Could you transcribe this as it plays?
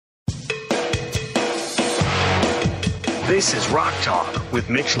This is Rock Talk with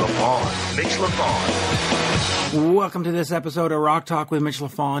Mitch LaFon. Mitch LaFon. Welcome to this episode of Rock Talk with Mitch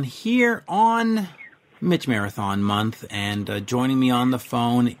LaFon here on Mitch Marathon Month. And joining me on the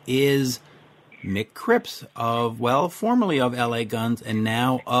phone is Mick Cripps of, well, formerly of LA Guns and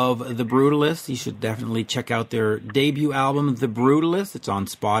now of The Brutalists. You should definitely check out their debut album, The Brutalists. It's on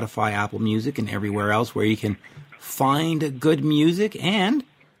Spotify, Apple Music, and everywhere else where you can find good music. And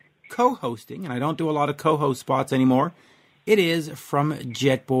co-hosting, and I don't do a lot of co-host spots anymore, it is from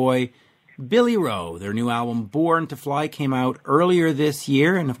Jet Boy, Billy Rowe. Their new album, Born to Fly, came out earlier this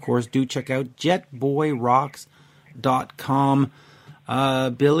year, and of course, do check out jetboyrocks.com.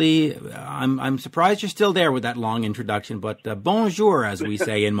 Billy, I'm surprised you're still there with that long introduction, but bonjour, as we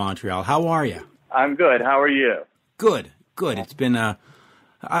say in Montreal. How are you? I'm good. How are you? Good. It's been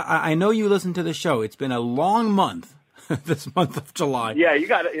I know you listen to the show. It's been a long month, this month of July. Yeah, you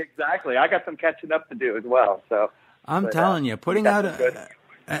got it. Exactly. I got some catching up to do as well. So I'm telling you, putting out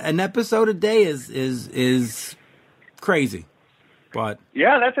an episode a day is crazy. But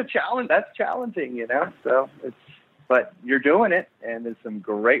yeah, that's a challenge. That's challenging, you know. So but you're doing it, and there's some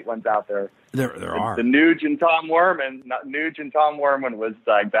great ones out there. There are. The Nuge and Tom Werman. Nuge and Tom Werman was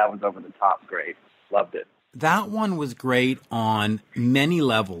like, that was over the top great. Loved it. That one was great on many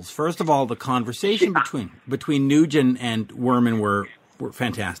levels. First of all, the conversation between Nuge and Werman were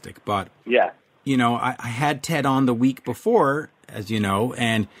fantastic. But yeah, you know, I had Ted on the week before, as you know,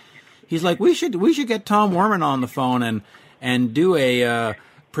 and he's like, we should get Tom Werman on the phone and do a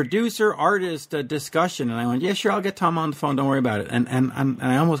producer-artist discussion. And I went, yeah, sure, I'll get Tom on the phone. Don't worry about it. And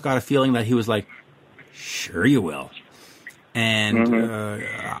I almost got a feeling that he was like, sure you will. And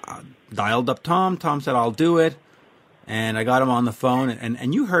dialed up Tom. Tom said, I'll do it. And I got him on the phone.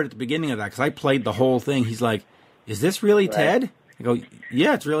 And you heard at the beginning of that, because I played the whole thing. He's like, is this really Ted? I go,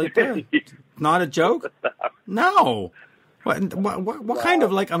 yeah, it's really Ted. Not a joke? No. What kind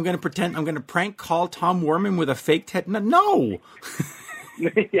of, like, I'm going to prank call Tom Werman with a fake Ted? No.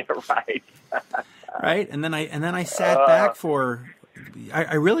 Yeah, right. Right? And then I sat back for,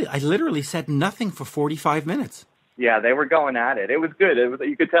 I literally said nothing for 45 minutes. Yeah, they were going at it. It was good.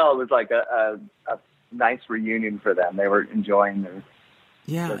 You could tell it was like a nice reunion for them. They were enjoying their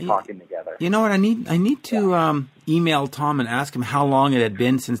talking together. You know what? I need to email Tom and ask him how long it had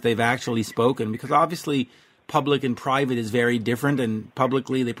been since they've actually spoken, because obviously public and private is very different, and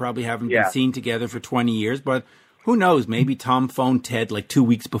publicly they probably haven't been seen together for 20 years. But who knows? Maybe Tom phoned Ted like 2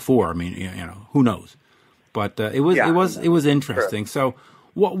 weeks before. I mean, you know, who knows? But it was interesting. Sure. So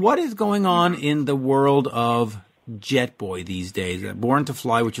what is going on in the world of Jet Boy these days? Born to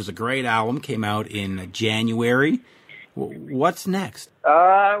Fly, which was a great album, came out in January. What's next?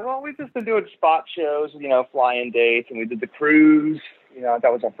 Well, we've just been doing spot shows, you know, flying dates, and we did the cruise. You know, that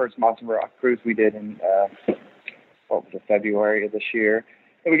was our first Monster Rock cruise we did in February of this year.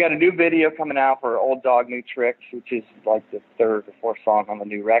 And we got a new video coming out for Old Dog New Tricks, which is like the third or fourth song on the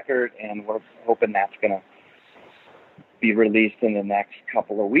new record, and we're hoping that's going to be released in the next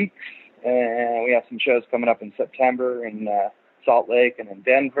couple of weeks. And we have some shows coming up in September in Salt Lake and in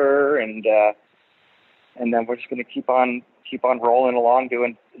Denver, and then we're just going to keep on rolling along,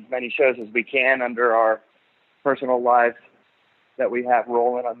 doing as many shows as we can under our personal lives that we have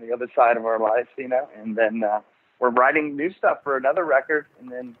rolling on the other side of our lives, you know. And then we're writing new stuff for another record,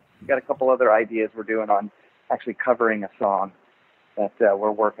 and then we got a couple other ideas we're doing on actually covering a song that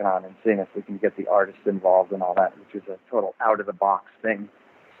we're working on and seeing if we can get the artist involved and all that, which is a total out of the box thing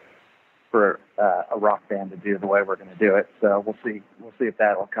for a rock band to do the way we're going to do it. So we'll see if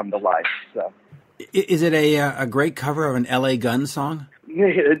that'll come to life. So, is it a great cover of an LA Guns song? No,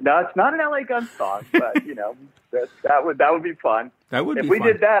 it's not an LA Guns song, but you know, that would be fun. That would be fun. If we fun.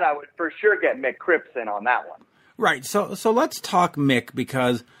 did that, I would for sure get Mick Cripps in on that one. Right. So let's talk Mick,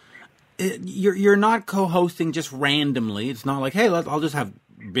 because you're not co-hosting just randomly. It's not like, hey, I'll just have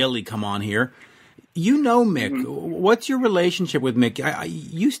Billy come on here. You know Mick. Mm-hmm. What's your relationship with Mick?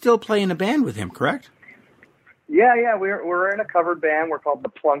 You still play in a band with him, correct? Yeah. We're in a covered band. We're called the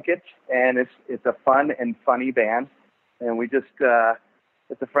Plunkets, and it's a fun and funny band. And we just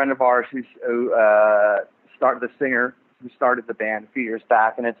it's a friend of ours who started the singer who started the band a few years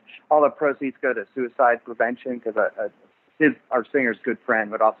back, and it's all the proceeds go to suicide prevention, because our singer's good friend,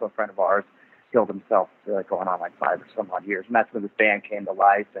 but also a friend of ours, killed himself going on like 5 or some odd years, and that's when this band came to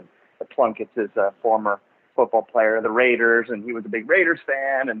life. And the Plunkets is a former football player of the Raiders, and he was a big Raiders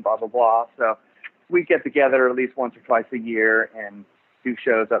fan, and blah blah blah. So we get together at least once or twice a year and do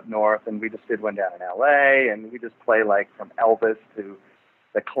shows up north, and we just did one down in LA, and we just play like from Elvis to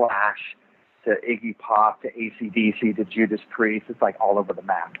The Clash to Iggy Pop to AC/DC to Judas Priest. It's like all over the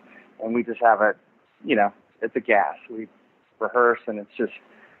map. And we just have it's a gas. rehearse, and it's just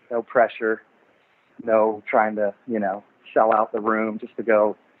no pressure, no trying to, sell out the room, just to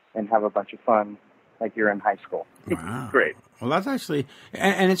go and have a bunch of fun like you're in high school. Wow. Great. Well, that's actually,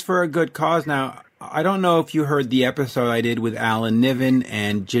 and it's for a good cause. Now, I don't know if you heard the episode I did with Alan Niven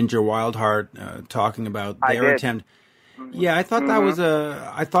and Ginger Wildheart talking about their attempt. Yeah, I thought that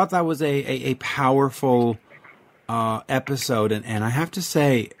was a powerful episode, and I have to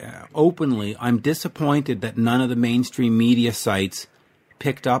say openly, I'm disappointed that none of the mainstream media sites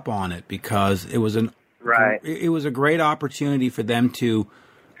picked up on it, because it was it was a great opportunity for them to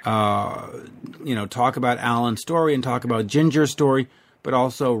talk about Alan's story and talk about Ginger's story, but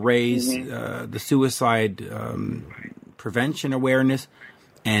also raise the suicide prevention awareness,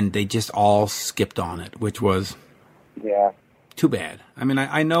 and they just all skipped on it, which was too bad. I mean,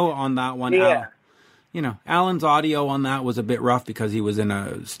 I know on that one, Alan's audio on that was a bit rough because he was in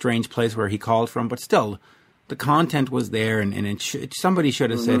a strange place where he called from, but still, the content was there, and somebody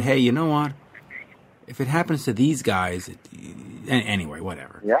should have said, hey, you know what? If it happens to these guys, anyway,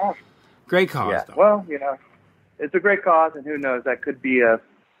 whatever. Yeah. Great cause, though. Well, it's a great cause, and who knows, that could be a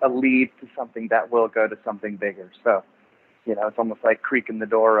lead to something that will go to something bigger. So, it's almost like creaking the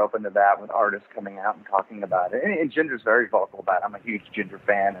door open to that, with artists coming out and talking about it. And Ginger's very vocal about it. I'm a huge Ginger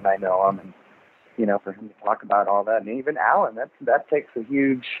fan, and I know him, and, for him to talk about all that. And even Alan, that takes a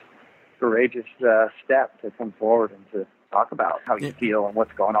huge, courageous step to come forward and to talk about how you feel and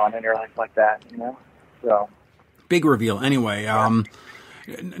what's going on in your life like that, So big reveal. Anyway,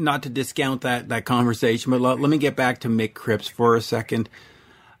 not to discount that conversation, but let me get back to Mick Cripps for a second.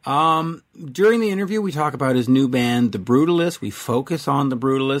 During the interview, we talk about his new band, The Brutalists. We focus on The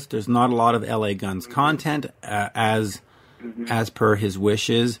Brutalists. There's not a lot of LA Guns content, as per his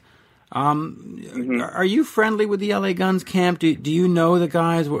wishes. Are you friendly with the LA Guns camp? Do you know the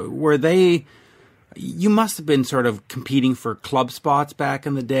guys? Were they... You must have been sort of competing for club spots back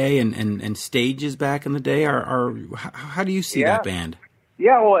in the day and stages back in the day. How do you see that band?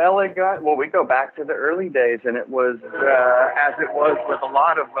 Yeah, well, LA Guns, we go back to the early days, and it was, as it was with a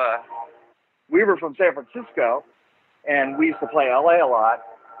lot of, we were from San Francisco, and we used to play LA a lot,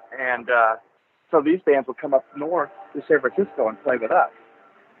 and so these bands would come up north to San Francisco and play with us,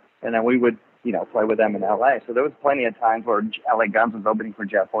 and then we would, play with them in LA. So there was plenty of times where LA Guns was opening for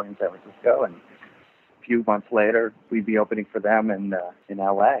Jeff Boyd in San Francisco, and a few months later, we'd be opening for them in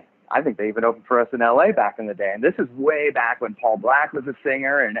LA. I think they even opened for us in LA back in the day. And this is way back when Paul Black was a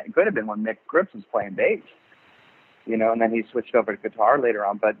singer, and it could have been when Mick Cripps was playing bass, and then he switched over to guitar later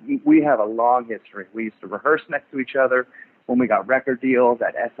on. But we have a long history. We used to rehearse next to each other when we got record deals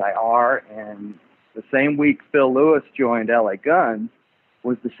at SIR. And the same week Phil Lewis joined LA Guns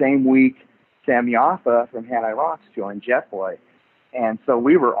was the same week Sam Yaffa from Hand I Rocks joined Jet Boy. And so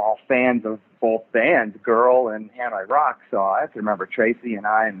we were all fans of both bands, Girl and Hand I Rock. So I have to remember Tracy and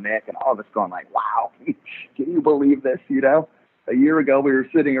I and Mick and all of us going like, wow, can you believe this? A year ago we were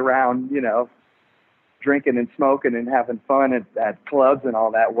sitting around, drinking and smoking and having fun at clubs and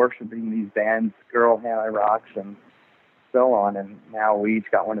all that, worshiping these bands, Girl, Hand I Rocks, and so on. And now we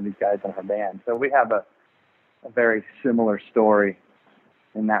each got one of these guys in our band. So we have a very similar story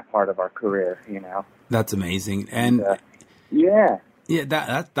in that part of our career, That's amazing. And yeah,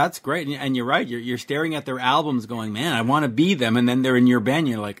 that's great. And you're right. You're staring at their albums going, man, I want to be them. And then they're in your band.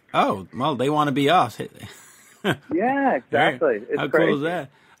 You're like, oh, well, they want to be us. Yeah, exactly. Right. How crazy. cool is that?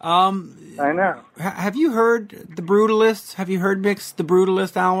 I know. Have you heard The Brutalists? Have you heard Mick's The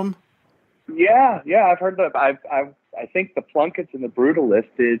Brutalist album? Yeah, I've heard that. I think the Plunkets and The Brutalist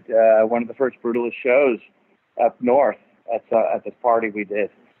did one of the first Brutalist shows up north at this party we did.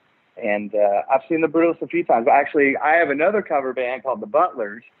 And I've seen The Brutalists a few times. Actually, I have another cover band called The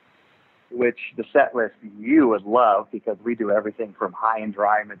Butlers, which the set list you would love, because we do everything from High and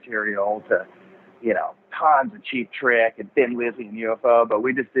Dry material to, tons of Cheap Trick and Thin Lizzy and UFO. But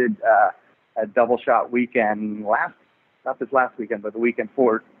we just did a double shot weekend not this last weekend, but the weekend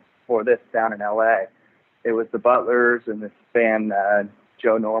for this down in LA. It was The Butlers and this band,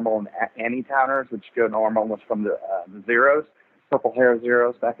 Joe Normal and Annie Towners, which Joe Normal was from the Zeros. Purple Hair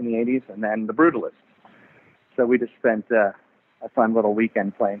Zeros back in the 80s, and then The Brutalists. So we just spent a fun little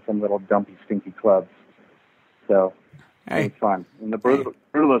weekend playing some little dumpy, stinky clubs. So it was fun. And the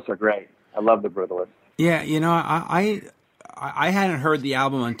Brutalists are great. I love The Brutalists. Yeah, I hadn't heard the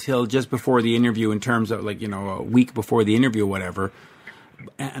album until just before the interview, in terms of a week before the interview or whatever.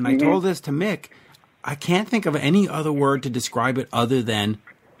 And I told this to Mick. I can't think of any other word to describe it other than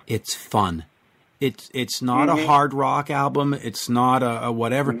it's fun. It's not a hard rock album. It's not a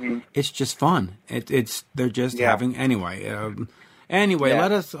whatever. It's just fun. They're just having anyway. Anyway,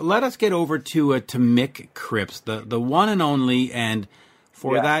 let us get over to Mick Cripps, the one and only, and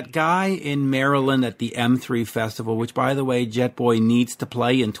for that guy in Maryland at the M3 Festival, which, by the way, Jet Boy needs to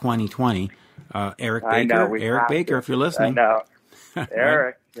play in 2020. Eric Baker, I know, Eric Baker, if you're listening. I know,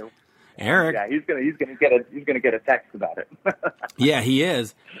 Eric. Eric. Yeah, he's gonna get a text about it. Yeah, he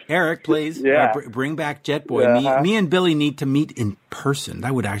is. Eric, please bring back Jet Boy. Me and Billy need to meet in person.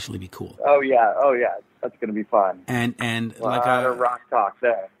 That would actually be cool. Oh yeah, that's gonna be fun. And like a rock talk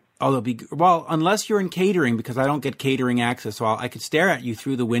there. Oh, there'll be unless you're in catering, because I don't get catering access, so I could stare at you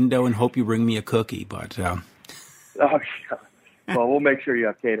through the window and hope you bring me a cookie. But oh yeah. Well, we'll make sure you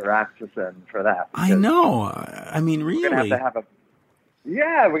have cater access in for that. I know. I mean, really. We're gonna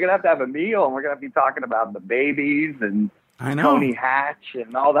have to have a meal, and we're gonna be talking about the babies and Tony Hatch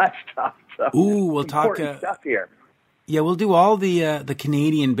and all that stuff. So we'll talk stuff here. Yeah, we'll do all the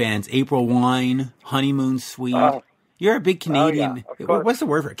Canadian bands. April Wine, Honeymoon Suite. Oh. You're a big Canadian. What's the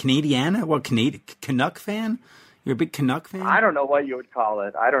word for it? Canadiana? Well, Canuck fan? You're a big Canuck fan? I don't know what you would call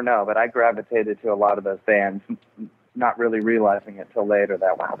it. I don't know, but I gravitated to a lot of those bands, not really realizing it till later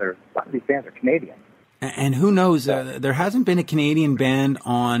that, wow, a lot of these bands are Canadian. And who knows, there hasn't been a Canadian band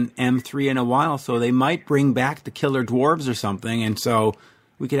on M3 in a while, so they might bring back the Killer Dwarves or something, and so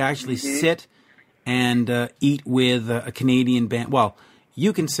we could actually sit and eat with a Canadian band. Well,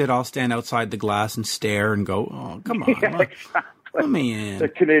 you can sit, I'll stand outside the glass and stare and go, oh, come on. Exactly. Let me in. The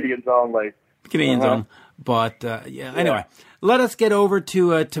Canadians only. Canadians only. But, anyway, let us get over to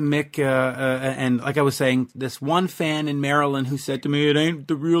Mick. And like I was saying, this one fan in Maryland who said to me, it ain't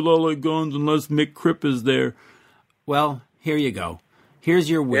the real LA Guns unless Mick Cripp is there. Well, here you go. Here's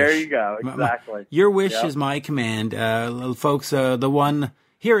your wish. There you go. Exactly. Your wish is my command. Folks, the only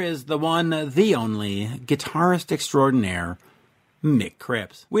guitarist extraordinaire, Mick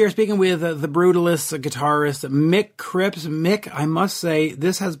Cripps. We are speaking with the Brutalist guitarist, Mick Cripps. Mick, I must say,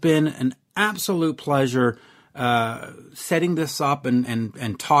 this has been an absolute pleasure setting this up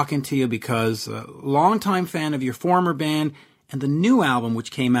and talking to you, because longtime fan of your former band and the new album, which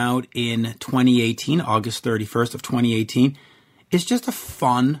came out in 2018, August 31st of 2018, is just a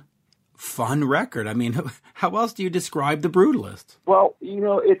fun record. I mean, how else do you describe the Brutalist? Well,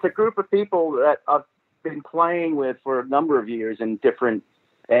 it's a group of people that I've been playing with for a number of years in different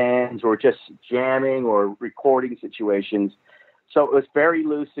bands or just jamming or recording situations. So it was very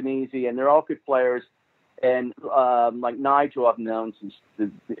loose and easy, and they're all good players. And like Nigel, I've known since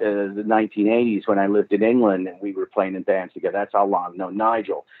the 1980s when I lived in England and we were playing in bands together. That's how long I've known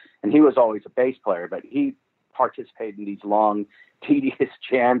Nigel. And he was always a bass player, but he participated in these long, tedious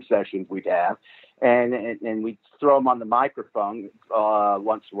jam sessions we'd have. And we'd throw him on the microphone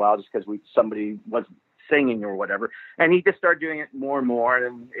once in a while just because somebody wasn't singing or whatever. And he just started doing it more and more,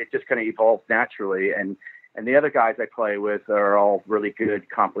 and it just kind of evolved naturally. And the other guys I play with are all really good,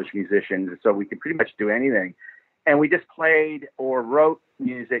 accomplished musicians, so we can pretty much do anything. And we just played or wrote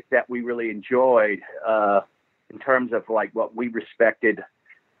music that we really enjoyed in terms of like what we respected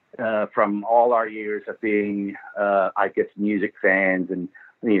from all our years of being, I guess, music fans and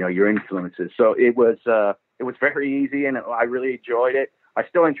your influences. So it was very easy, and I really enjoyed it. I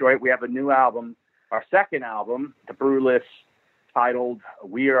still enjoy it. We have a new album, our second album, The Brutalist, titled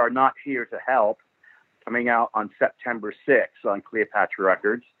 "We Are Not Here to Help," coming out on September 6th on Cleopatra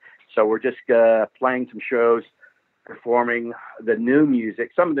Records. So we're just playing some shows, performing the new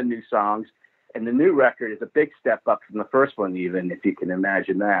music, some of the new songs. And the new record is a big step up from the first one, even, if you can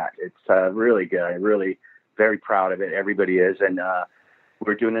imagine that. It's really good. I'm really very proud of it. Everybody is. And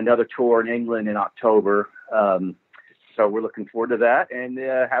we're doing another tour in England in October. So we're looking forward to that and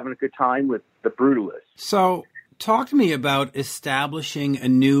having a good time with the Brutalist. So talk to me about establishing a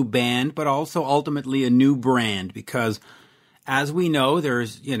new band, but also ultimately a new brand, because as we know,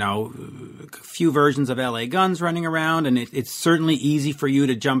 there's, a few versions of LA Guns running around, and it's certainly easy for you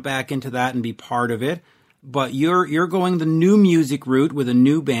to jump back into that and be part of it. But you're going the new music route with a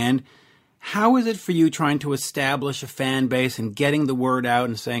new band. How is it for you trying to establish a fan base and getting the word out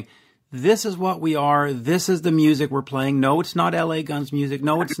and saying, this is what we are, this is the music we're playing? No, it's not LA Guns music.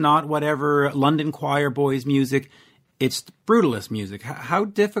 No, it's not whatever London Choir Boys music. It's Brutalist music. How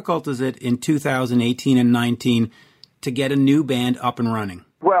difficult is it in 2018 and 19 to get a new band up and running?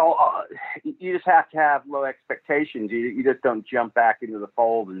 Well, you just have to have low expectations. You just don't jump back into the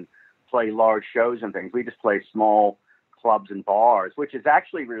fold and play large shows and things. We just play small clubs and bars, which is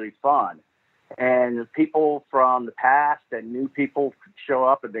actually really fun. And people from the past and new people show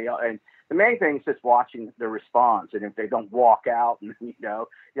up, and the main thing is just watching the response. And if they don't walk out,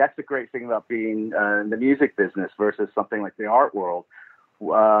 that's the great thing about being in the music business versus something like the art world.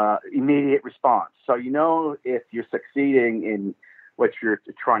 Immediate response. So if you're succeeding in what you're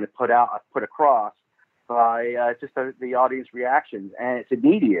trying to put across by just the audience reactions, and it's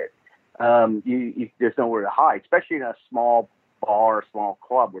immediate. There's nowhere to hide, especially in a small bar, small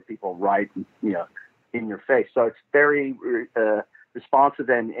club where people write, in your face. So it's very responsive,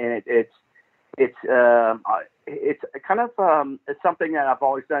 and it's kind of it's something that I've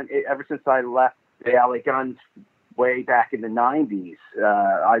always done ever since I left the LA Guns way back in the 90s.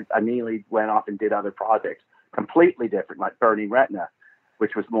 I immediately went off and did other projects completely different, like Burning Retina,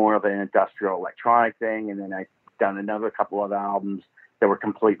 which was more of an industrial electronic thing, and then I done another couple of albums that were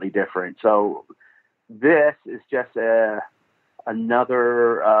completely different. So this is just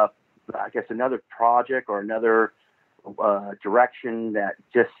another project or another direction that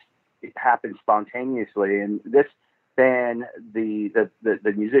just happened spontaneously. And this band, the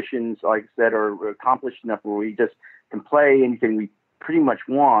musicians, like I said, are accomplished enough where we just can play anything we pretty much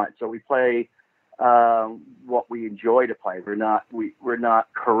want. So we play what we enjoy to play. We're not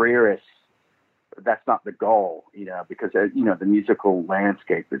careerists. That's not the goal, because the musical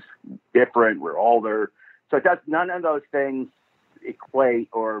landscape is different. We're older, so none of those things equate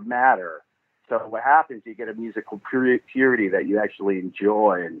or matter. So what happens? You get a musical purity that you actually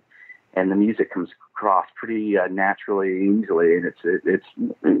enjoy, and the music comes across pretty naturally, easily, and it's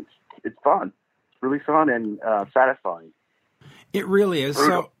fun. It's really fun and satisfying. It really is.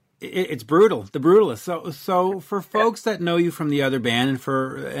 Brutal. So it's brutal. The Brutalist. So for folks that know you from the other band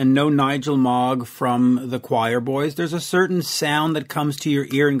and know Nigel Mogg from the Choir Boys, there's a certain sound that comes to your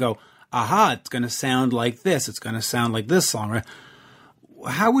ear and go, aha, it's going to sound like this. It's going to sound like this song. Right?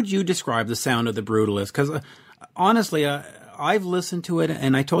 How would you describe the sound of the Brutalist? Because honestly, I've listened to it,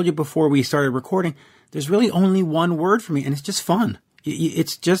 and I told you before we started recording, there's really only one word for me, and it's just fun.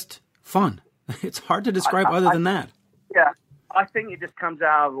 It's just fun. It's hard to describe other than that. Yeah. I think it just comes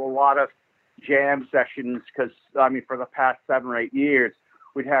out of a lot of jam sessions because, for the past 7 or 8 years,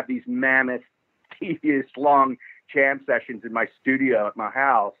 we'd have these mammoth, tedious, long jam sessions in my studio at my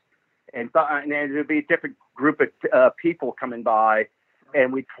house. And there'd be a different group of people coming by,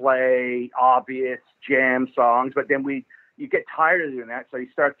 and we'd play obvious jam songs, but then you get tired of doing that, so you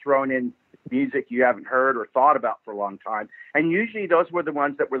start throwing in music you haven't heard or thought about for a long time. And usually those were the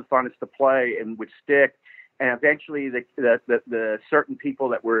ones that were the funnest to play and would stick. And eventually the certain people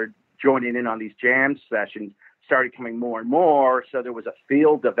that were joining in on these jam sessions started coming more and more. So there was a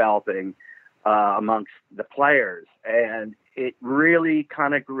field developing amongst the players. And it really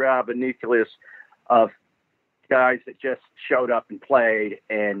kind of grew out of a nucleus of guys that just showed up and played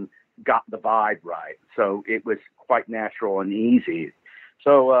and got the vibe right. So it was quite natural and easy.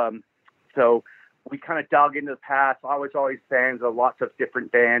 So we kind of dug into the past. I was always fans of lots of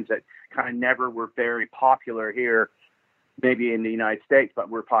different bands that kind of never were very popular here, maybe in the United States, but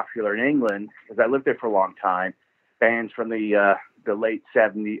were popular in England because I lived there for a long time. Bands from the late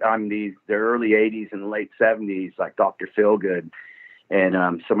 70s, the early 80s and late 70s, like Dr. Feelgood,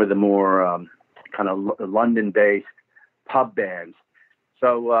 and some of the more kind of London-based pub bands.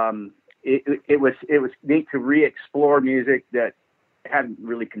 So it was neat to re-explore music that hadn't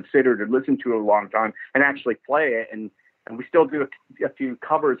really considered or listened to in a long time and actually play it. And we still do a few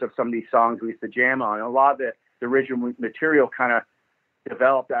covers of some of these songs we used to jam on. And a lot of the original material kind of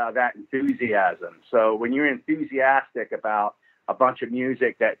developed out of that enthusiasm. So when you're enthusiastic about a bunch of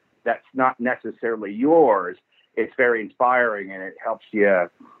music that's not necessarily yours, it's very inspiring and it helps you,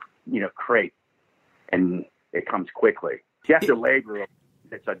 create, and it comes quickly. You have to labor,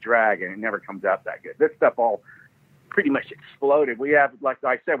 it's a drag and it never comes out that good. This stuff all pretty much exploded. We have, like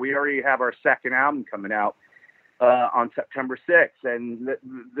I said, we already have our second album coming out on September 6th, and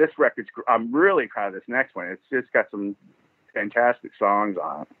this record's, I'm really proud of this next one. It's just got some fantastic songs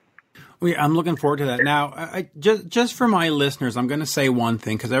on it. Well, I'm looking forward to that. Now, just for my listeners, I'm going to say one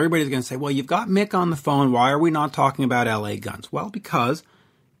thing, because everybody's going to say, well, you've got Mick on the phone. Why are we not talking about LA Guns? Well, because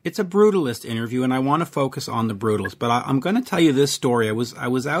it's a Brutalist interview, and I want to focus on the Brutalist. But I'm going to tell you this story. I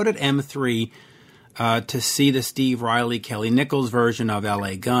was out at M3 to see the Steve Riley, Kelly Nichols version of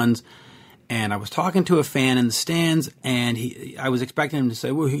LA Guns. And I was talking to a fan in the stands, and I was expecting him to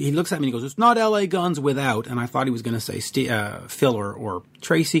say, well, he looks at me and he goes, it's not LA Guns without. And I thought he was going to say Phil or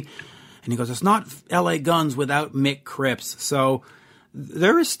Tracy. And he goes, it's not LA Guns without Mick Cripps. So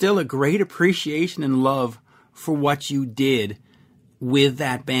there is still a great appreciation and love for what you did with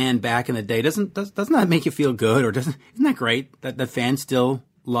that band back in the day. Doesn't that make you feel good? Or isn't that great that the fans still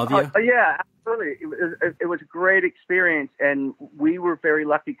love you? Yeah, absolutely. It was a great experience, and we were very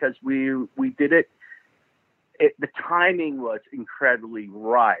lucky because we did it. The timing was incredibly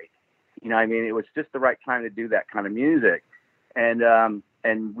right. It was just the right time to do that kind of music. And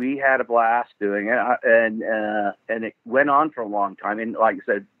and we had a blast doing it, and it went on for a long time. And like I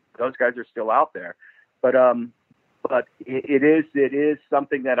said, those guys are still out there, but it is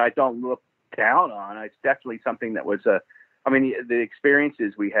something that I don't look down on. It's definitely something that was the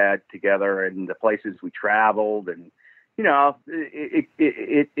experiences we had together and the places we traveled, and it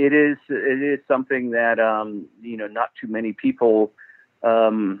is something that not too many people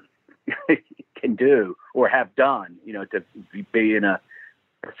can do or have done, to be in a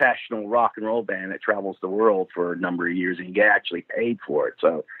professional rock and roll band that travels the world for a number of years and you get actually paid for it.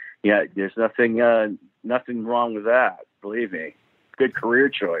 So yeah, there's nothing wrong with that. Believe me, good career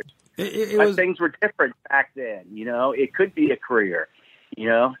choice. But things were different back then. It could be a career.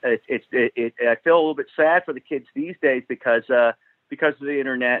 I feel a little bit sad for the kids these days because of the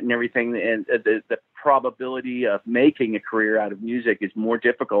internet and everything, and the probability of making a career out of music is more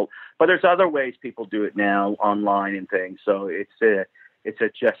difficult. But there's other ways people do it now, online and things. So it's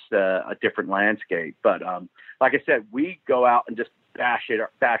just a different landscape. But like I said, we go out and just bash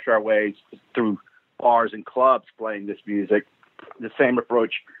our ways through bars and clubs playing this music. The same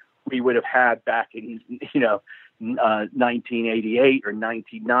approach we would have had back in 1988 or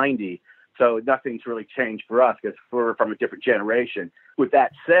 1990. So nothing's really changed for us because we're from a different generation. With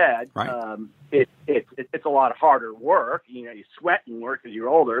that said, right. It's a lot harder work. You sweat and work as you're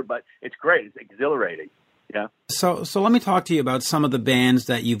older, but it's great. It's exhilarating. Yeah. So let me talk to you about some of the bands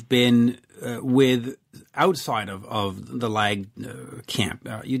that you've been with outside of the Lag camp.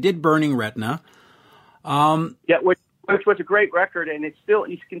 You did Burning Retina. Which was a great record, and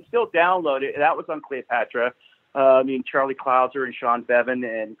you can still download it. That was on Cleopatra. Charlie Clouser and Sean Bevan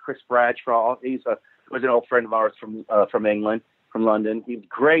and Chris Bradshaw. Was an old friend of ours from England, from London. He had a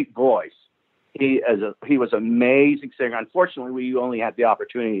great voice. He was an amazing singer. Unfortunately, we only had the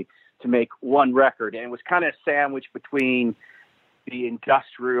opportunity to make one record, and it was kind of sandwiched between the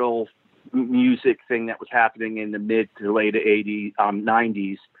industrial music thing that was happening in the mid to late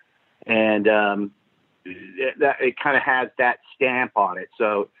 90s, and that it kind of has that stamp on it.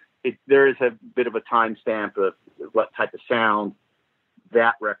 So there is a bit of a timestamp of what type of sound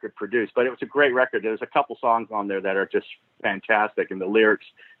that record produced, but it was a great record. There's a couple songs on there that are just fantastic, and the lyrics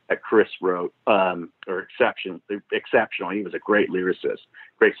that Chris wrote are exceptional. He was a great lyricist,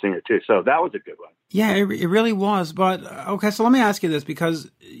 great singer too. So that was a good one. Yeah, it really was. But okay, so let me ask you this,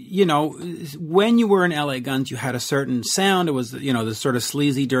 because when you were in LA Guns, you had a certain sound. It was this sort of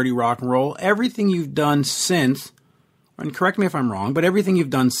sleazy, dirty rock and roll. Everything you've done since, and correct me if I'm wrong, but everything you've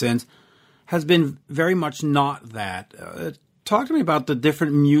done since has been very much not that. Talk to me about the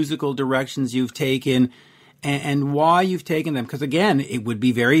different musical directions you've taken and why you've taken them. Because again, it would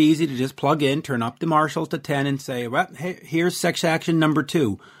be very easy to just plug in, turn up the Marshalls to 10 and say, well, hey, here's Sex Action number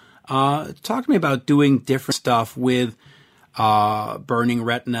 2. Talk to me about doing different stuff with Burning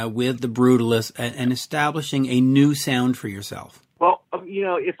Retina, with the Brutalists, and establishing a new sound for yourself. Well,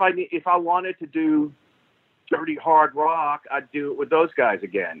 if I wanted to do dirty hard rock, I'd do it with those guys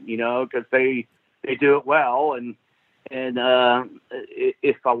again, because they do it well, and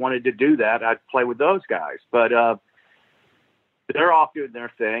if I wanted to do that, I'd play with those guys. But they're off doing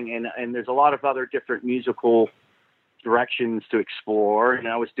their thing, and there's a lot of other different musical directions to explore. And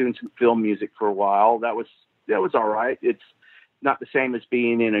I was doing some film music for a while. That was all right. It's not the same as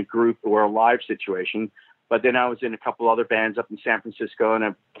being in a group or a live situation. But then I was in a couple other bands up in San Francisco, and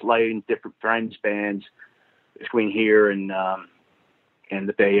I played in different friends' bands between here and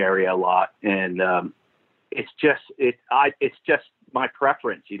the Bay Area a lot. And it's just my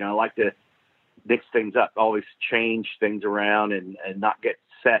preference. I like to mix things up, always change things around, and not get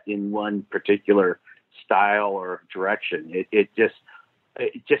set in one particular style or direction. It just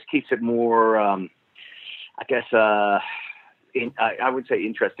keeps it more, I would say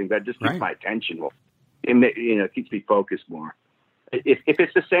interesting, but it just keeps my attention more. It keeps me focused more. If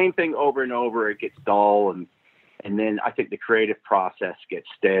it's the same thing over and over, it gets dull, and then I think the creative process gets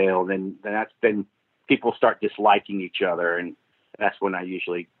stale. Then people start disliking each other, and that's when I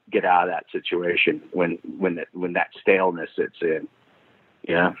usually get out of that situation, when that staleness sits in.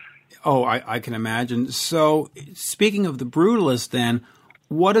 Yeah. Oh, I can imagine. So, speaking of the Brutalists, then,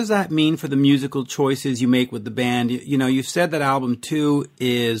 what does that mean for the musical choices you make with the band? You've said that album 2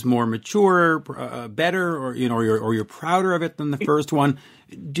 is more mature, better, or you're prouder of it than the first one.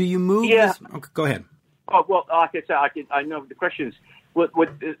 Do you move? Yeah. Okay, go ahead. Oh, well, like I said, I know the question is, with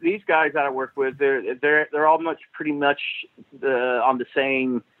these guys that I work with, they're all pretty much on the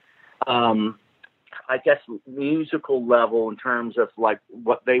same, musical level in terms of like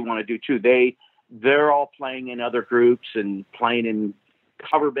what they want to do too. They're all playing in other groups and playing in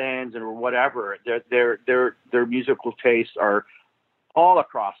cover bands or whatever. Their musical tastes are all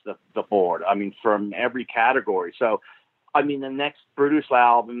across the board. I mean, from every category. So, I mean, the next Brutus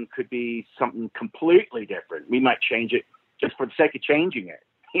album could be something completely different. We might change it just for the sake of changing it,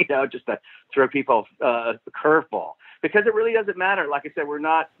 just to throw people a curveball, because it really doesn't matter. Like I said, we're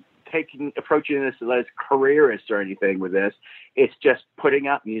not approaching this as careerists or anything with this. It's just putting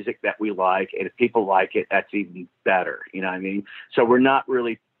out music that we like, and if people like it, that's even better. You know what I mean? So we're not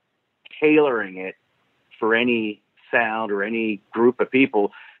really tailoring it for any sound or any group of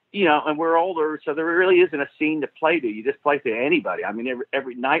people, and we're older, so there really isn't a scene to play to. You just play to anybody. I mean,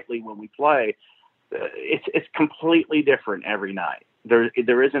 every nightly when we play, it's completely different every night.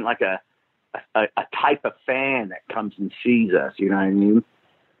 There isn't like a type of fan that comes and sees us. You know what I mean?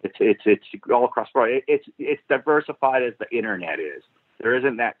 It's all across the board. It's diversified as the internet is. There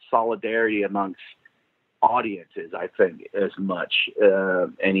isn't that solidarity amongst audiences, I think, as much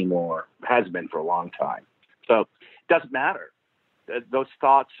anymore. Has been for a long time. So it doesn't matter. Those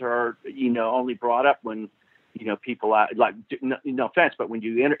thoughts are, only brought up when, people no offense, but when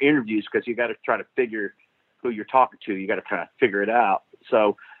you interviews, because you got to try to figure who you're talking to, you got to kind of figure it out.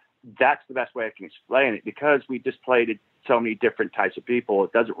 So that's the best way I can explain it, because we just played to so many different types of people.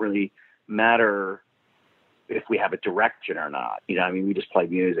 It doesn't really matter if we have a direction or not. We just play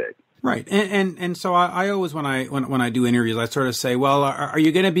music. Right. And so I always, when I do interviews, I sort of say, well, are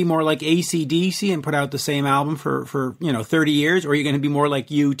you going to be more like AC/DC and put out the same album for 30 years? Or are you going to be more like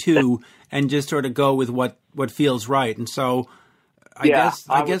U2 and just sort of go with what feels right? And so I guess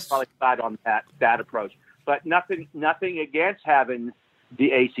would probably side on that approach, but nothing against having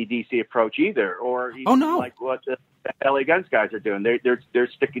the AC/DC approach either, or even like what the LA Guns guys are doing. They're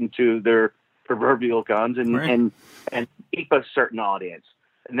sticking to their proverbial guns and keep a certain audience.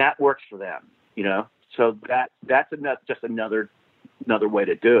 And that works for them, So that's just another way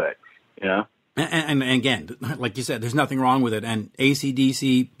to do it, And again, like you said, there's nothing wrong with it. And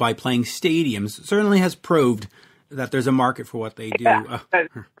AC/DC, by playing stadiums, certainly has proved that there's a market for what they do. Yeah,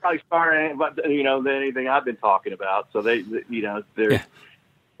 probably smarter than anything I've been talking about. So there's the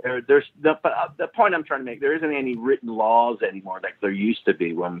point I'm trying to make. There isn't any written laws anymore like there used to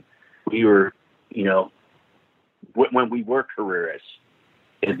be when we were, when we were careerists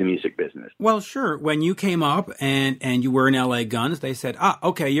in the music business. Well, sure. When you came up and you were in LA Guns, they said,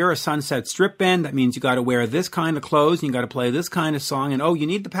 okay, you're a Sunset Strip band. That means you got to wear this kind of clothes and you got to play this kind of song. And, you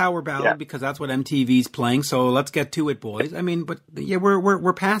need the power ballad because that's what MTV's playing. So let's get to it, boys. I mean, but yeah,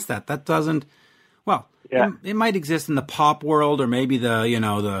 we're past that. That doesn't, it might exist in the pop world or maybe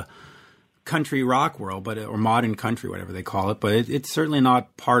the country rock world, or modern country, whatever they call it. But it's certainly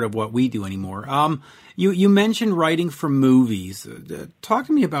not part of what we do anymore. You mentioned writing for movies. Talk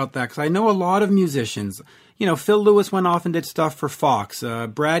to me about that, because I know a lot of musicians. Phil Lewis went off and did stuff for Fox.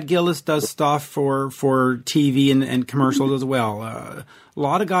 Brad Gillis does stuff for TV and commercials as well. A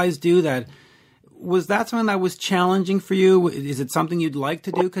lot of guys do that. Was that something that was challenging for you? Is it something you'd like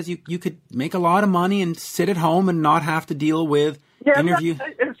to do? Because you could make a lot of money and sit at home and not have to deal with interviews.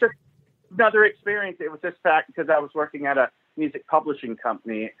 It was just another experience. It was just fact because I was working at a music publishing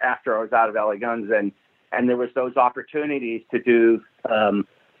company after I was out of LA Guns, and there was those opportunities to do,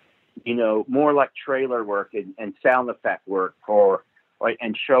 more like trailer work and sound effect work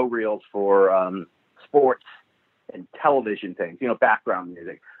and show reels for sports and television things, background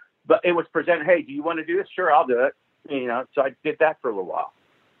music. But it was presented, hey, do you want to do this? Sure, I'll do it. So I did that for a little while.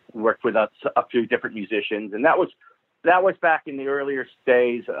 Worked with a few different musicians, and that was back in the earlier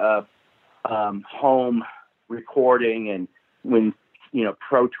days of home recording, and when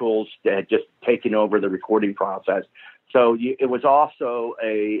Pro Tools had just taken over the recording process. So it was also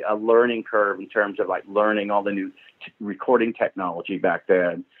a learning curve in terms of like learning all the new recording technology back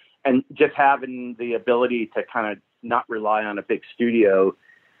then, and just having the ability to kind of not rely on a big studio.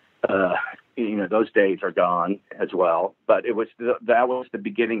 Those days are gone as well, but that was the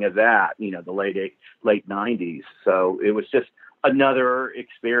beginning of that, the late 90s. So it was just another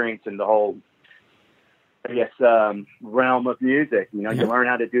experience in the whole, I guess, realm of music. You learn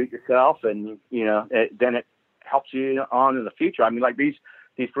how to do it yourself, and then it helps you on in the future. I mean, like these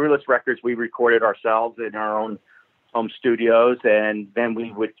Brutus records, we recorded ourselves in our own home studios, and then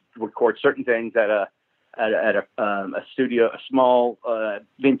we would record certain things at a studio, a small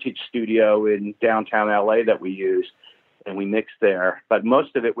vintage studio in downtown LA that we used, and we mixed there. But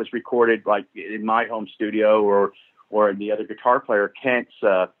most of it was recorded like in my home studio or in the other guitar player Kent's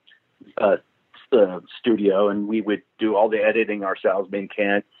studio, and we would do all the editing ourselves, being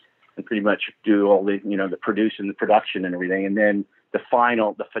Kent, and pretty much do all the the producing, the production, and everything. And then the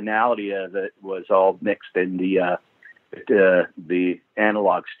finality of it was all mixed in the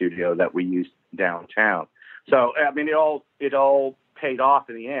analog studio that we used downtown. So I mean, it all paid off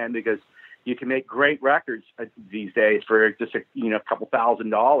in the end, because you can make great records these days for just a couple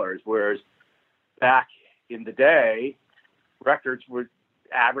 $1,000s, whereas back in the day, records would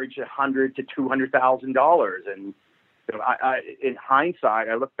average $100,000 to $200,000. And I, in hindsight,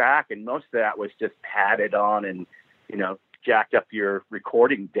 I look back and most of that was just padded on and, jacked up your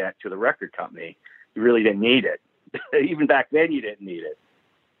recording debt to the record company. You really didn't need it. Even back then, you didn't need it.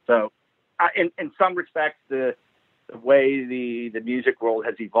 So, in some respects, the way the music world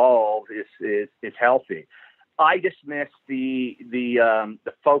has evolved is healthy. I dismiss the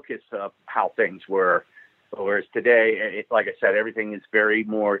focus of how things were, whereas today, like I said, everything is very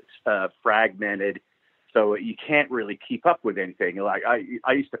more fragmented. So you can't really keep up with anything. Like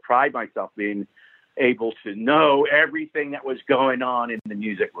I used to pride myself being able to know everything that was going on in the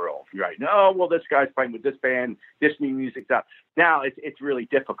music world, right? No, well, this guy's playing with this band, this new music's out. Now it's really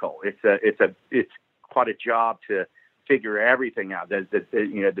difficult. It's quite a job to figure everything out.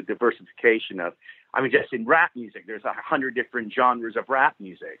 The diversification of, just in rap music, there's 100 different genres of rap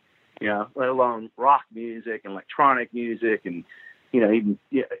music, let alone rock music and electronic music, and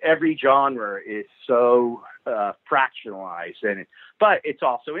every genre is so fractionalized, but it's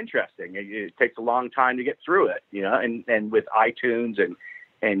also interesting. It takes a long time to get through it, and with iTunes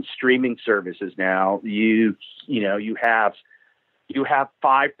and streaming services now, you have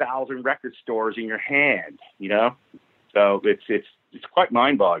 5,000 record stores in your hand, so it's quite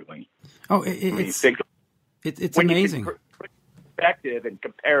mind-boggling. Oh, it's amazing. Put perspective and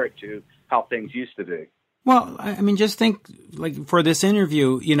compare it to how things used to be. Well, just think, like, for this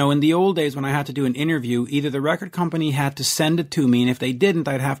interview, in the old days when I had to do an interview, either the record company had to send it to me, and if they didn't,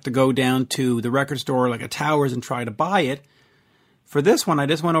 I'd have to go down to the record store, like a Towers, and try to buy it. For this one, I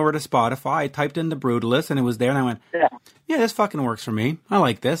just went over to Spotify, I typed in The Brutalist, and it was there, and I went, yeah, this fucking works for me. I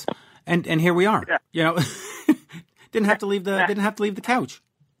like this. And here we are. Yeah. Didn't have to leave the couch.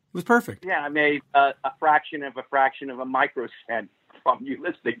 It was perfect. Yeah, I made a fraction of a microcent from you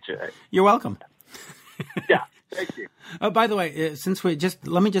listening to it. You're welcome. Yeah, thank you. By the way,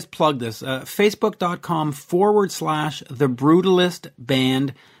 let me just plug this. Facebook.com/The Brutalist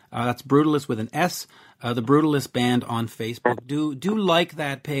Band. That's Brutalist with an S. The Brutalist Band on Facebook. Do like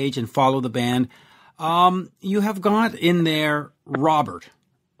that page and follow the band. You have got in there Robert.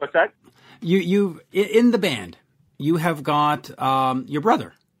 What's that? You in the band. You have got your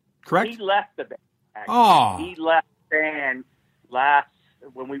brother, correct? He left the band. Actually. Oh. He left the band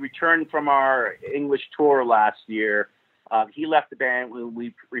when we returned from our English tour last year. He left the band.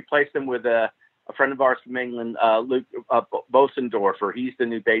 We replaced him with a friend of ours from England, Luke Bosendorfer. He's the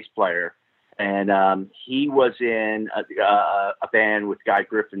new bass player, and he was in a band with Guy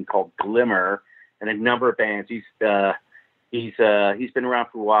Griffin called Glimmer, and a number of bands. He's been around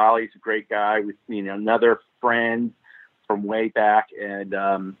for a while. He's a great guy with another friend from way back, and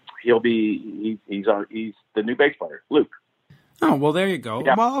he's the new bass player, Luke. Oh, well, there you go.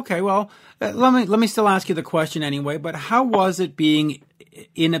 Yeah. Well, okay. Well, let me still ask you the question anyway. But how was it being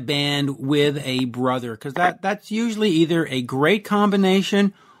in a band with a brother? Because that's usually either a great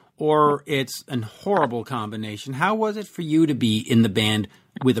combination or it's a horrible combination. How was it for you to be in the band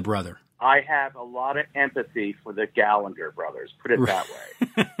with a brother? I have a lot of empathy for the Gallagher brothers. Put it that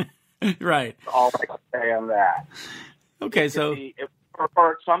way. Right. That's all I can say on that. Okay, so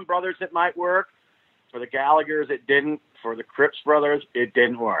for some brothers it might work. For the Gallaghers, it didn't. For the Cripps brothers, it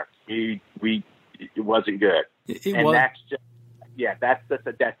didn't work. It wasn't good. That's just,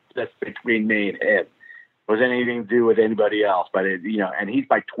 that's between me and him. It wasn't anything to do with anybody else. But and he's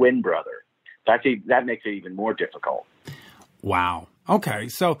my twin brother. That makes it even more difficult. Wow. Okay,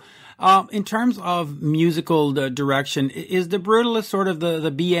 so in terms of musical direction, is The Brutalist sort of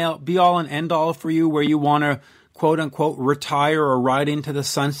the be all and end all for you, where you want to quote unquote retire or ride into the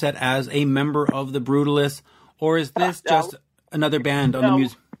sunset as a member of The Brutalist? Or is this just another band on the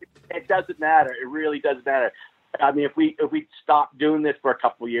music? It doesn't matter. It really doesn't matter. If we stop doing this for a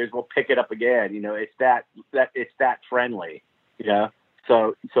couple of years, we'll pick it up again. It's that friendly.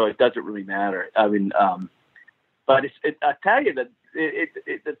 So it doesn't really matter. But I tell you that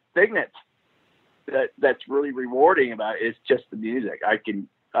the thing that's really rewarding about it is just the music.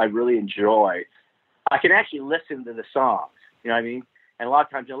 I really enjoy. I can actually listen to the songs. You know what I mean? And a lot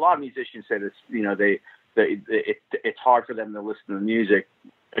of times, a lot of musicians say this. It's hard for them to listen to the music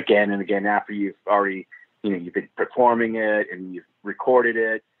again and again after you've already, you've been performing it and you've recorded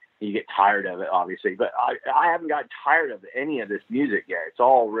it. And you get tired of it, obviously. But I haven't gotten tired of any of this music yet. It's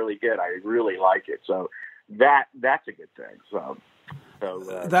all really good. I really like it. So that's a good thing. So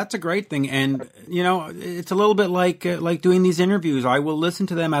that's a great thing. And it's a little bit like doing these interviews. I will listen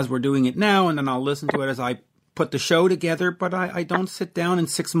to them as we're doing it now, and then I'll listen to it as I put the show together, but I don't sit down in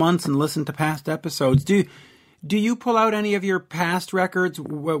 6 months and listen to past episodes. Do you pull out any of your past records,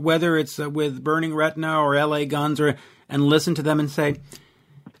 whether it's with Burning Retina or LA Guns, and listen to them and say,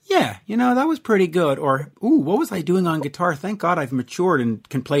 yeah, that was pretty good, or, ooh, what was I doing on guitar? Thank God I've matured and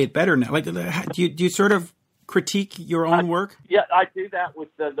can play it better now. Like, do you sort of critique your own work? Yeah, I do that with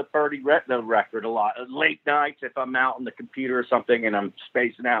the Burning Retina record a lot. Late nights, if I'm out on the computer or something and I'm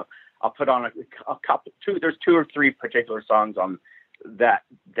spacing out, I'll put on a couple, there's 2 or 3 particular songs on that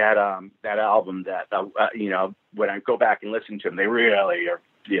album that, when I go back and listen to them, they really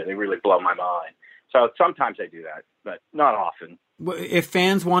blow my mind. So sometimes I do that, but not often. If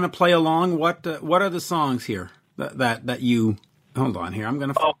fans want to play along, what are the songs here that you, hold on here, I'm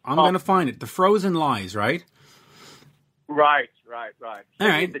gonna find it. The Frozen Lies, right? Right.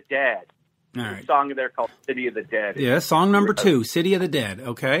 City of the Dead. All right. The song there called City of the Dead. Yeah, song number 2, City of the Dead.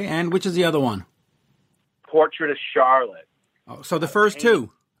 Okay, and which is the other one? Portrait of Charlotte. Oh, so the first 2.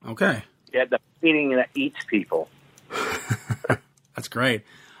 Okay. Yeah, the painting that eats people. That's great.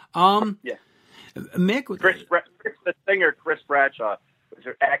 Yeah. Mick, the singer Chris Bradshaw was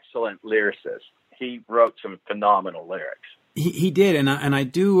an excellent lyricist. He wrote some phenomenal lyrics. He did, and I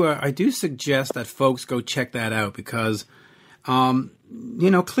do suggest that folks go check that out because,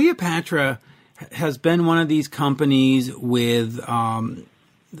 Cleopatra has been one of these companies with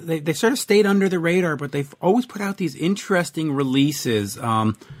they sort of stayed under the radar, but they've always put out these interesting releases.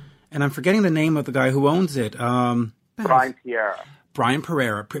 And I'm forgetting the name of the guy who owns it. Brian Pereira. Brian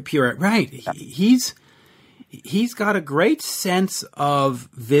Pereira, right? He's got a great sense of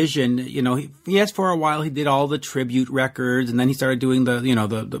vision. Yes, for a while he did all the tribute records, and then he started doing the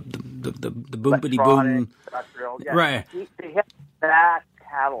boom-bitty boom. Yeah. Right. He has that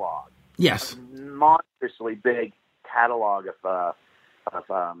catalog. Yes. A monstrously big catalog of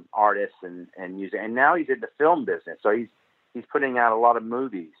artists and music, and now he's in the film business, so he's putting out a lot of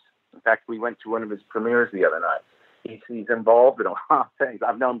movies. In fact, we went to one of his premieres the other night. He's involved in a lot of things.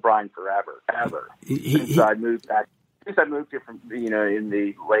 I've known Brian forever, ever. Since I moved back. Since I moved here from, in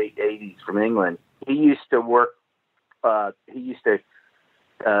the late 80s from England, he used to work, he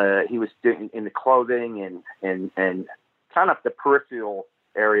was doing in the clothing and kind of the peripheral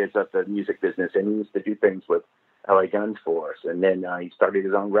areas of the music business. And he used to do things with LA Guns for us. And then he started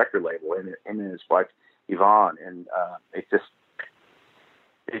his own record label, him and his wife, Yvonne. And it just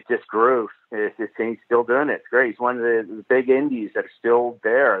grew. He's still doing it. It's great. He's one of the big indies that are still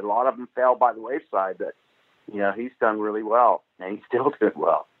there. A lot of them fell by the wayside, but he's done really well, and he's still doing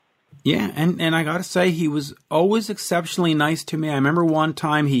well. Yeah, and I got to say, he was always exceptionally nice to me. I remember one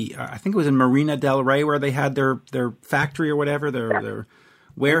time I think it was in Marina del Rey where they had their factory or whatever, their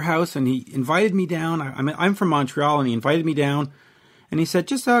warehouse, and he invited me down. I'm from Montreal, and he invited me down, and he said,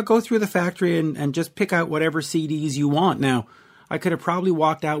 just go through the factory and just pick out whatever CDs you want. Now, I could have probably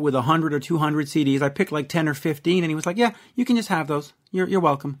walked out with 100 or 200 CDs. I picked like 10 or 15, and he was like, yeah, you can just have those. You're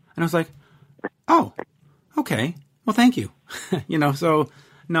welcome. And I was like, oh, okay. Well, thank you. So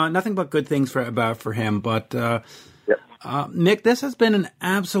no, nothing but good things for him. But Mick, this has been an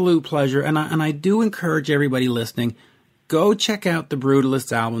absolute pleasure, and I do encourage everybody listening, go check out the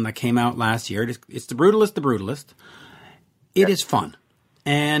Brutalist album that came out last year. It's the Brutalist. It is fun.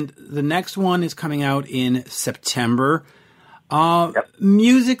 And the next one is coming out in September.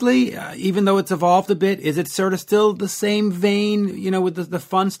 Musically, even though it's evolved a bit, is it sort of still the same vein, with the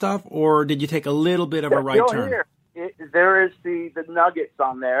fun stuff, or did you take a little bit of a right turn? There is the nuggets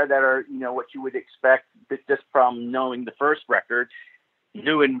on there that are, what you would expect just from knowing the first record,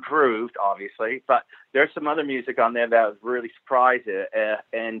 new and improved, obviously, but there's some other music on there that was really surprising.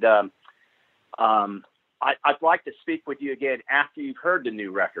 And I'd like to speak with you again after you've heard the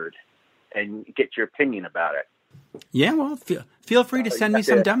new record and get your opinion about it. Yeah, well, feel free to send me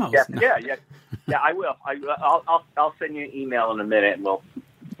some demos. Yeah, I will. I'll send you an email in a minute, and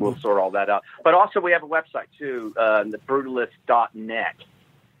we'll sort all that out. But also, we have a website too, thebrutalist.net.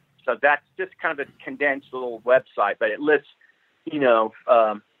 So that's just kind of a condensed little website, but it lists,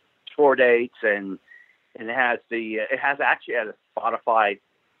 tour dates and it has actually a Spotify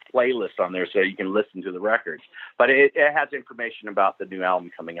playlist on there, so you can listen to the records. But it has information about the new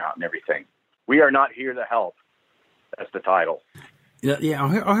album coming out and everything. We are not here to help. That's the title. Yeah.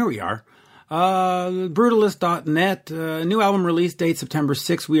 Here we are. Brutalist.net. New album release date September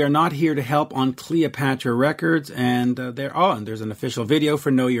 6th. We are not here to help on Cleopatra Records. And there's an official video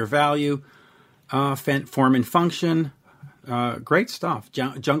for Know Your Value. Form and Function. Great stuff.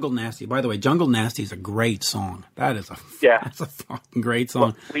 Jungle Nasty. By the way, Jungle Nasty is a great song. That's a fucking great song.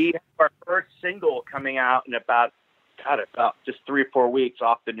 Well, we have our first single coming out in about just 3 or 4 weeks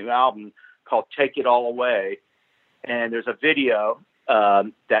off the new album called Take It All Away. and there's a video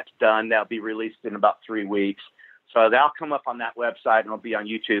that's done that'll be released in about 3 weeks. So that'll come up on that website and it'll be on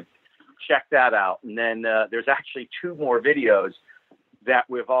YouTube. Check that out. And then there's actually 2 more videos that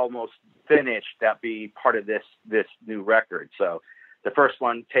we've almost finished that be part of this new record. So the first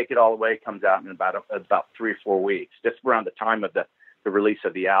one, Take It All Away, comes out in about 3 or 4 weeks, just around the time of the release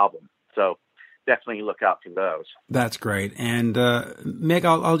of the album. So definitely look out for those. That's great. And Mick,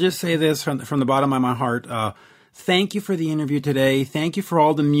 I'll just say this from the bottom of my heart. Thank you for the interview today. Thank you for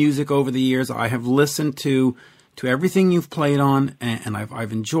all the music over the years. I have listened to everything you've played on, and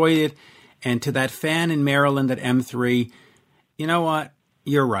I've enjoyed it. And to that fan in Maryland at M3, you know what?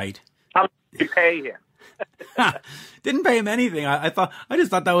 You're right. How much did you pay him? Didn't pay him anything. I just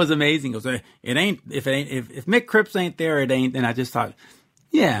thought that was amazing. It was if Mick Cripps ain't there, it ain't. And I just thought,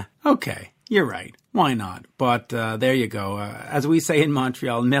 yeah, okay, you're right. Why not? But there you go. As we say in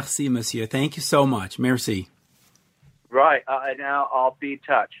Montreal, merci, monsieur. Thank you so much. Merci. Right. Now I'll be in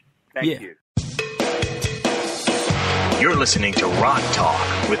touch. Thank you. You're listening to Rock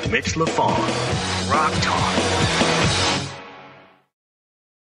Talk with Mitch LaFon. Rock Talk.